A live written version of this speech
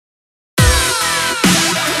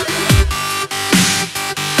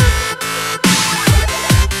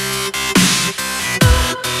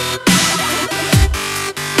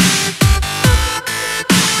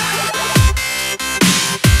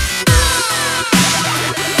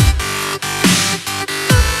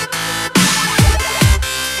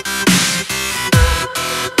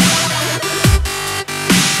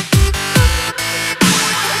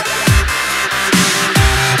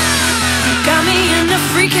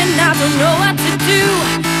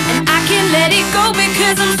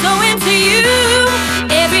because I'm so into you.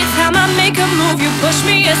 Every time I make a move, you push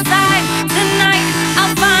me aside. Tonight,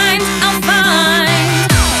 I'll find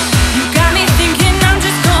you got me thinking I'm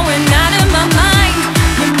just going out of my mind.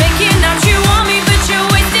 You're making out you want me, but you're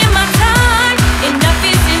wasting my time. Enough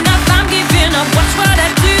is enough, I'm giving up, watch what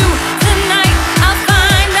I do. Tonight, I'll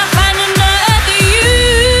find another you.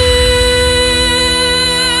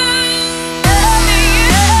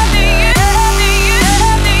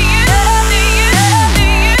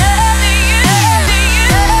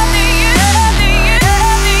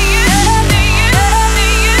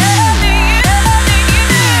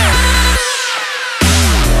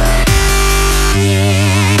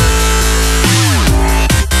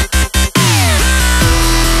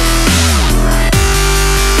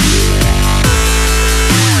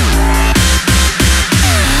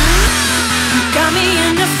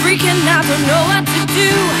 Freaking, I don't know what to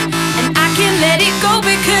do, and I can't let it go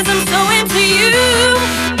because I'm so into you.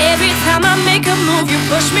 Every time I make a move, you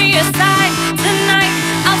push me aside. Tonight,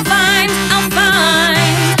 I'll find